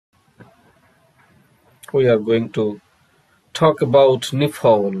we are going to talk about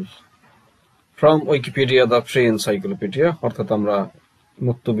Nepal from Wikipedia, the free encyclopedia. অর্থাৎ আমরা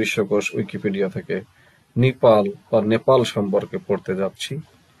মুক্ত বিশ্বকোষ Wikipedia থেকে নেপাল বা নেপাল সম্পর্কে পড়তে যাচ্ছি।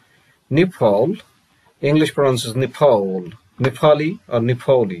 Nepal, English pronounces Nepal, Nepali or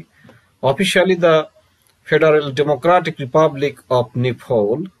Nepali. Officially the Federal Democratic Republic of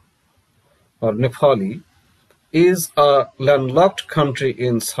Nepal or Nepali is a landlocked country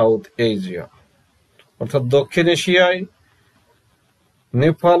in South Asia. অর্থাৎ দক্ষিণ এশিয়ায়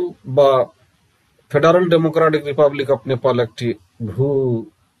নেপাল বা federal Democratic Republic of Nepal একটি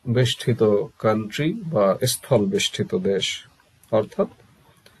ভূবেষ্টিত কান্ট্রি বা স্থল বেষ্টিত দেশ। অর্থাৎ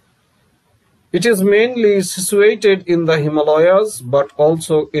it is mainly situated in the Himalayas but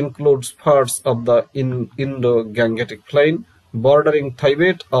also includes parts of the Indo-Gangetic Plain bordering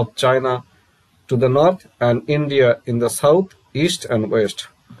Tibet of China to the north and India in the south, east and west,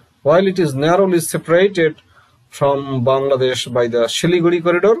 while it is narrowly separated from Bangladesh by the Siliguri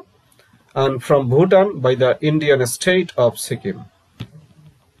Corridor and from Bhutan by the Indian state of Sikkim.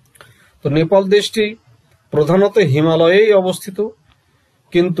 তো নেপাল দেশটি প্রধানত হিমালয়েই অবস্থিত,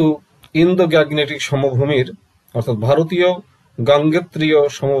 কিন্তু ইন্দো-গ্যাগনেটিক সমভূমির অর্থাৎ ভারতীয় গাঙ্গেত্রীয়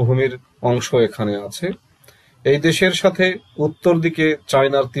সমভূমির অংশ এখানে আছে। এই দেশের সাথে উত্তর দিকে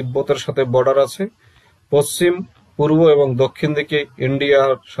চায়নার তিব্বতের সাথে বর্ডার আছে, পশ্চিম, পূর্ব এবং দক্ষিণ দিকে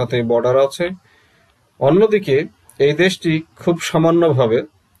ইন্ডিয়ার সাথে বর্ডার আছে। অন্যদিকে এই দেশটি খুব সামান্যভাবে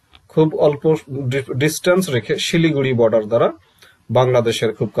খুব অল্প ডিস্টেন্স রেখে শিলিগুড়ি বর্ডার দ্বারা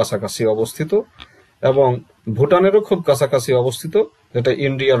বাংলাদেশের খুব কাছাকাছি অবস্থিত এবং ভুটানেরও খুব কাছাকাছি অবস্থিত, যেটা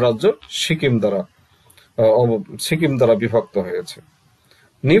ইন্ডিয়ার রাজ্য সিকিম দ্বারা বিভক্ত হয়েছে।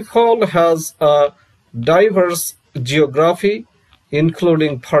 Nepal has a diverse geography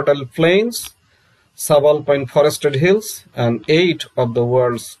including fertile plains, subalpine forested hills and 8 of the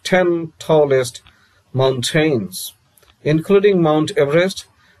world's 10 tallest mountains, including Mount Everest,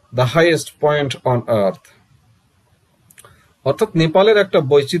 the highest point on earth. অর্থাৎ নেপালের একটা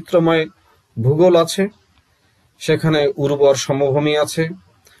বৈচিত্র্যময় ভূগোল আছে, সেখানে উর্বর সমভূমি আছে,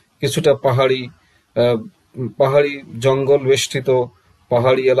 কিছুটা পাহাড়ি জঙ্গল বেষ্টিত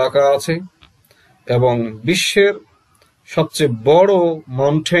পাহাড়ি এলাকা আছে এবং বিশ্বের সবচেয়ে বড়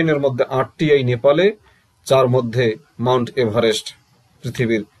মাউন্টেনের মধ্যে 8টি এই নেপালে, যার মধ্যে মাউন্ট এভারেস্ট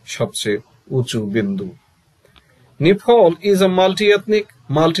পৃথিবীর সবচেয়ে উঁচু বিন্দু। Nepal is a multi-ethnic,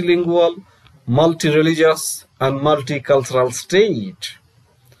 multilingual, multi-religious and multicultural state.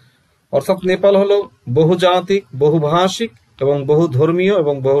 অর্থাৎ নেপাল হলো বহুজাতিক, বহুভাষিক এবং বহুধর্মীয়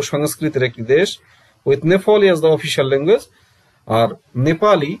এবং বহু সংস্কৃতির একটি দেশ, with Nepali as the official language, আর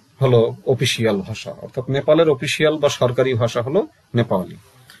নেপালি হলো অফিসিয়াল ভাষা। অর্থাৎ নেপালের অফিসিয়াল বা সরকারি ভাষা হলো Nepali.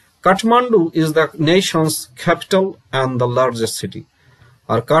 Kathmandu is the nation's capital and the largest city.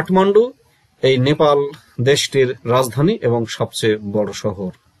 আর কাঠমান্ডু এই নেপাল দেশটির রাজধানী এবং সবচেয়ে বড়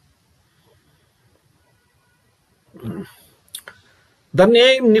শহর। The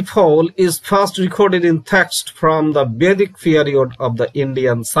name Nepal is first recorded in text from the Vedic period of the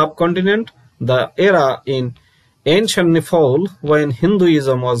Indian subcontinent, the era in ancient Nepal when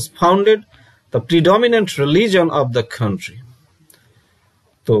Hinduism was founded, the predominant religion of the country.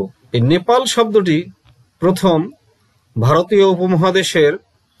 তো এই নেপাল শব্দটি প্রথম ভারতীয় উপমহাদেশের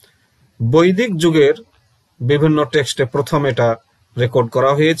বৈদিক যুগের বিভিন্ন টেক্সটে প্রথম এটা রেকর্ড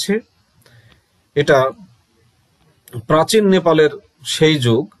করা হয়েছে। এটা প্রাচীন নেপালের সেই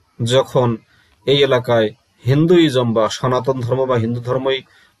যুগ যখন এই এলাকায় হিন্দুইজম বা সনাতন ধর্ম বা হিন্দু ধর্মই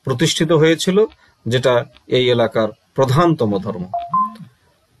প্রতিষ্ঠিত হয়েছিল, যেটা এই এলাকার প্রধানতম ধর্ম।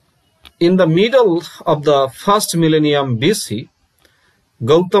 In the middle of the first millennium BC,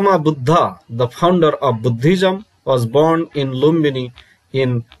 Gautama Buddha, the founder of Buddhism, was born in Lumbini in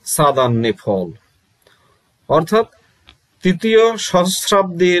southern Nepal. অর্থাৎ তৃতীয়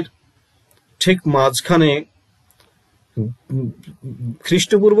সহস্রাব্দীর ঠিক মাঝখানে,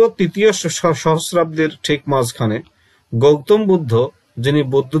 খ্রিস্টপূর্ব তৃতীয় সহস্রাব্দের ঠিক মাঝখানে গৌতম বুদ্ধ, যিনি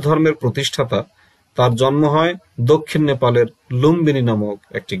বৌদ্ধ ধর্মের প্রতিষ্ঠাতা, তার জন্ম হয় দক্ষিণ নেপালের লুম্বিনী নামক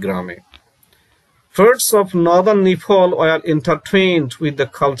একটি গ্রামে। Parts of northern Nepal were intertwined with the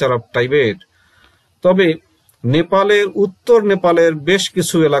culture of Tibet. তবে নেপালের উত্তর নেপালের বেশ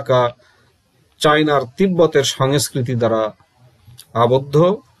কিছু এলাকা চায়নার তিব্বতের সংস্কৃতি দ্বারা আবদ্ধ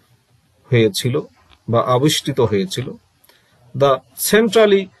হয়েছিল বা আবিষ্কৃত হয়েছিল। The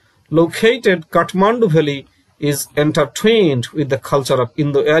centrally located Kathmandu Valley is intertwined with the culture of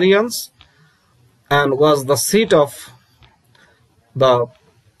Indo-Aryans and was the seat of the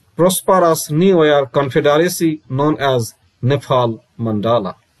prosperous New Year Confederacy known as Nepal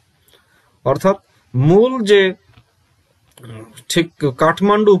Mandala. অর্থাৎ মূল যে ঠিক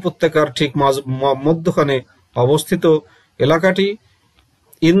কাঠমান্ডু উপত্যকার ঠিক মধ্যখানে অবস্থিত এলাকাটি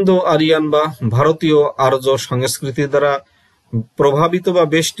ইন্দো আরিয়ান বা ভারতীয় আর্য সংস্কৃতি দ্বারা প্রভাবিত বা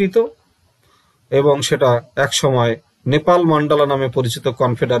বেষ্টিত, এবং সেটা একসময় নেপাল মান্ডালা নামে পরিচিত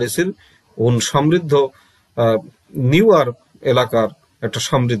কনফেডারেসির সমৃদ্ধ নিউয়ার এলাকার একটা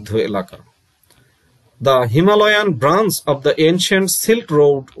সমৃদ্ধ এলাকা। The Himalayan branch of the ancient Silk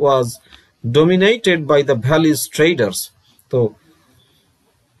Road was dominated by the valley's traders. তো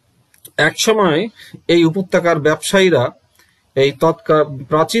একসময় এই উপত্যকার ব্যবসায়ীরা এই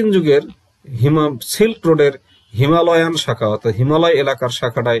প্রাচীন যুগের সিল্ক রোডের হিমালয়ান শাখা অর্থাৎ হিমালয় এলাকার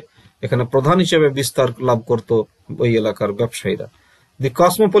শাখাটায় এখানে প্রধান হিসেবে বিস্তার লাভ করত ওই এলাকার ব্যবসায়ীরা। The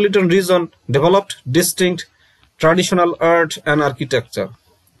cosmopolitan region developed distinct traditional art and architecture.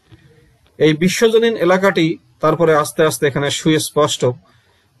 এই বিশ্বজনীন এলাকাটি তারপরে আস্তে আস্তে এখানে সুস্পষ্ট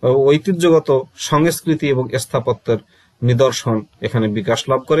ঐতিহ্যগত সংস্কৃতি এবং স্থাপত্যের নিদর্শন এখানে বিকাশ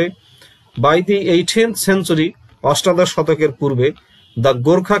লাভ করে। বাই দি 18th century, অষ্টাদশ শতকের পূর্বে, the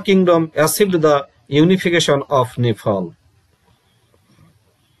Gorkha kingdom achieved the unification of Nepal.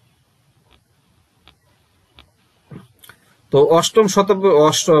 তো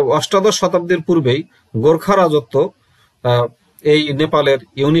অষ্টাদশ শতাব্দীর পূর্বেই গোর্খা রাজত্ব এই নেপালের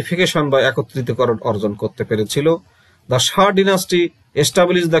ইউনিফিকেশন বা একত্রিতকরণ অর্জন করতে পেরেছিল। The Shah ডিনাস্টি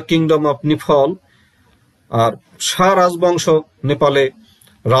establish the kingdom of Nepal. আর শাহ রাজবংশ নেপালে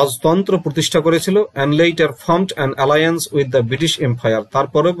রাজতন্ত্র প্রতিষ্ঠা করেছিল। And letter formed an alliance with the British empire. তার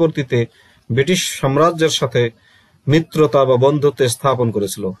পরবর্তীতে ব্রিটিশ সাম্রাজ্যের সাথে মিত্রতা বা বন্ধুত্ব স্থাপন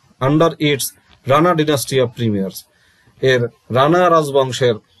করেছিল। আন্ডার ইটস রানা ডিনাস্টি অফ প্রিমিয়ার্স, এর রানা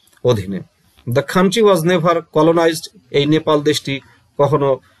রাজবংশের অধীনে। The country was never colonised. এই নেপাল দেশটি কখনো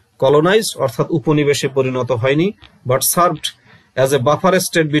কলোনাইজড অর্থাৎ উপনিবেশে পরিণত হয়নি। But served as a buffer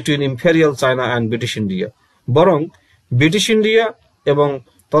state between imperial China and British India. বরং ব্রিটিশ ইন্ডিয়া এবং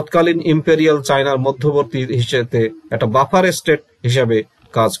তৎকালীন ইম্পেরিয়াল চায়নার মধ্যবর্তী হিসেবে একটা বাফার স্টেট হিসাবে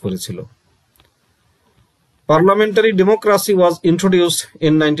কাজ করেছিল। Parliamentary democracy was introduced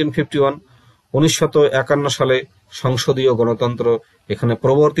in 1951। 1951 সালে সংসদীয় গণতন্ত্র এখানে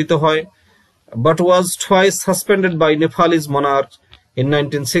প্রবর্তিত হয়। but was twice suspended by Nepalese monarchs in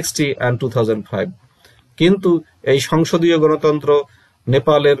 1960 and 2005. কিন্তু এই সংসদীয় গণতন্ত্র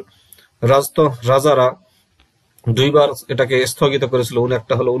নেপালের রাজারা দুইবার এটাকে স্থগিত করেছিল।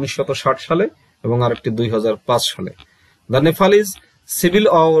 একটা হলো 1960 সালে এবং আরেকটি 2005 সালে। The Nepalese civil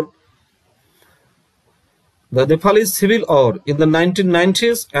war in the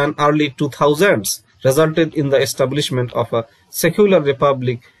 1990s and early 2000s resulted in the establishment of a secular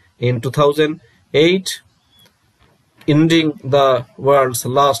republic in 2008, ending the world's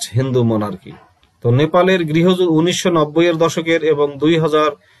last Hindu monarchy. তো নেপালের গৃহযুদ্ধ 1990 এর দশকের এবং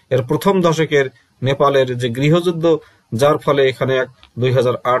 2000 এর প্রথম দশকের নেপালের যে গৃহযুদ্ধ, যার ফলে এখানে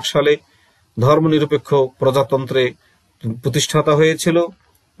 2008 সালে ধর্মনিরপেক্ষ প্রজাতন্ত্রে প্রতিষ্ঠাতা হয়েছিল,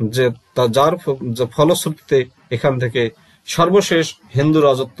 যে যার ফলশ্রুতিতে এখান থেকে সর্বশেষ হিন্দু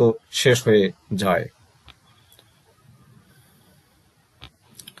রাজত্ব শেষ হয়ে যায়।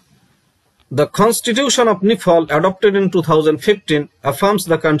 The Constitution of Nepal, adopted in 2015, affirms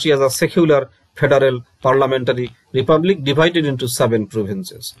the country as a secular federal parliamentary republic divided into 7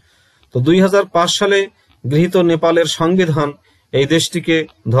 provinces. তো 2005 সালে গৃহীত নেপালের সংবিধান এই দেশটিকে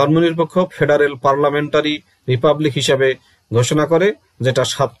ধর্মনিরপেক্ষ ফেডারেল পার্লামেন্টারি রিপাবলিক হিসাবে ঘোষণা করে, যেটা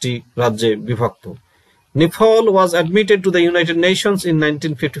 7টি রাজ্যে বিভক্ত। Nepal was admitted to the United Nations in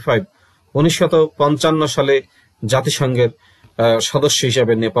 1955. 1955 সালে জাতিসংঘের সদস্য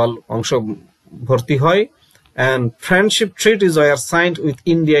হিসাবে নেপাল ভর্তি হয়। And friendship treaties were signed with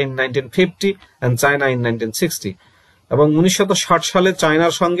India in 1950 and China in 1960. এবং 1960 সালে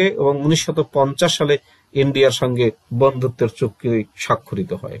চায়নার সঙ্গে এবং 1950 সালে ইন্ডিয়ার সঙ্গে বন্ধুত্বের চুক্তি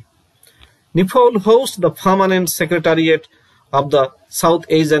স্বাক্ষরিত হয়। Nepal hosts the permanent secretariat of the South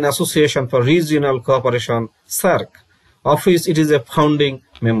Asian Association for Regional Cooperation, SAARC, of which it is a founding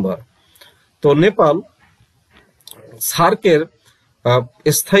member. তো নেপাল সার্কের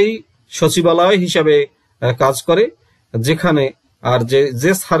স্থায়ী সচিবালয় হিসাবে কাজ করে, যেখানে আর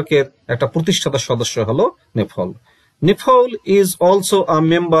যে সার্কের একটা প্রতিষ্ঠাতা সদস্য হলো Nepal. Nepal is also a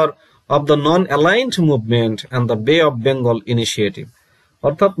member of the Non-Aligned Movement and the Bay of Bengal Initiative.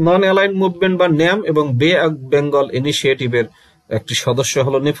 অর্থাৎ নন অ্যালাইন্ড মুভমেন্ট বা ন্যাম এবং বে অফ বেঙ্গল ইনিশিয়েটিভের একটি সদস্য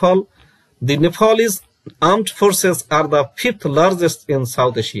হলো নেপাল। দি Nepalese armed forces are the 5th largest in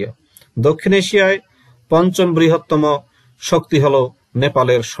south Asia. দক্ষিণ এশিয়ায় 5ম বৃহত্তম শক্তি হলো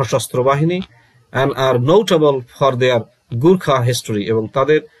নেপালের সশস্ত্র বাহিনী। And R notable for their Gurkha history, এবং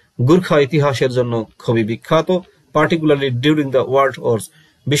তাদের গুর্খা ইতিহাসের জন্য খুবই বিখ্যাত, পার্টিকুলারলি ডিউরিং দ্য ওয়ার্ল্ড ওয়ার্স,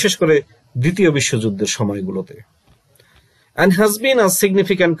 বিশেষ করে দ্বিতীয় বিশ্বযুদ্ধের সময়গুলোতে। and has been a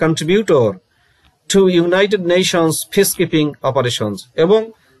significant contributor to United Nations peacekeeping operations এবং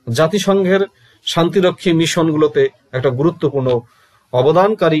জাতিসংঘের শান্তিরক্ষী মিশনগুলোতে একটা গুরুত্বপূর্ণ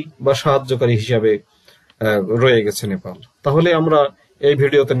অবদানকারী বা সাহায্যকারী হিসাবে রয়ে গেছে নেপাল। তাহলে আমরা এই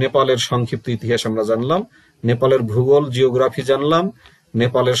ভিডিওতে নেপালের সংক্ষিপ্ত ইতিহাস আমরা জানলাম, নেপালের ভূগোল জিওগ্রাফি জানলাম,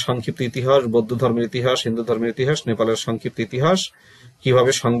 নেপালের সংক্ষিপ্ত ইতিহাস, বৌদ্ধ ধর্মের ইতিহাস, হিন্দু ধর্মের ইতিহাস, নেপালের সংক্ষিপ্ত ইতিহাস,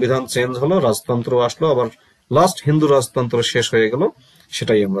 কিভাবে সংবিধান চেঞ্জ হলো, রাজতন্ত্র আসলো, আবার লাস্ট হিন্দু রাজতন্ত্র শেষ হয়ে গেল,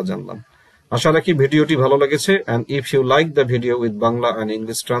 সেটাই আমরা জানলাম। আশা রাখি ভিডিওটি ভালো লেগেছে, and if you like the video with Bangla and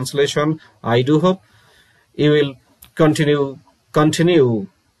English translation, I do hope you will continue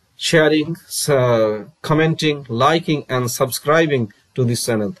sharing, commenting, liking and subscribing to this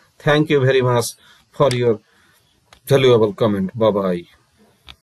channel. Thank you very much for your valuable comment. Bye bye.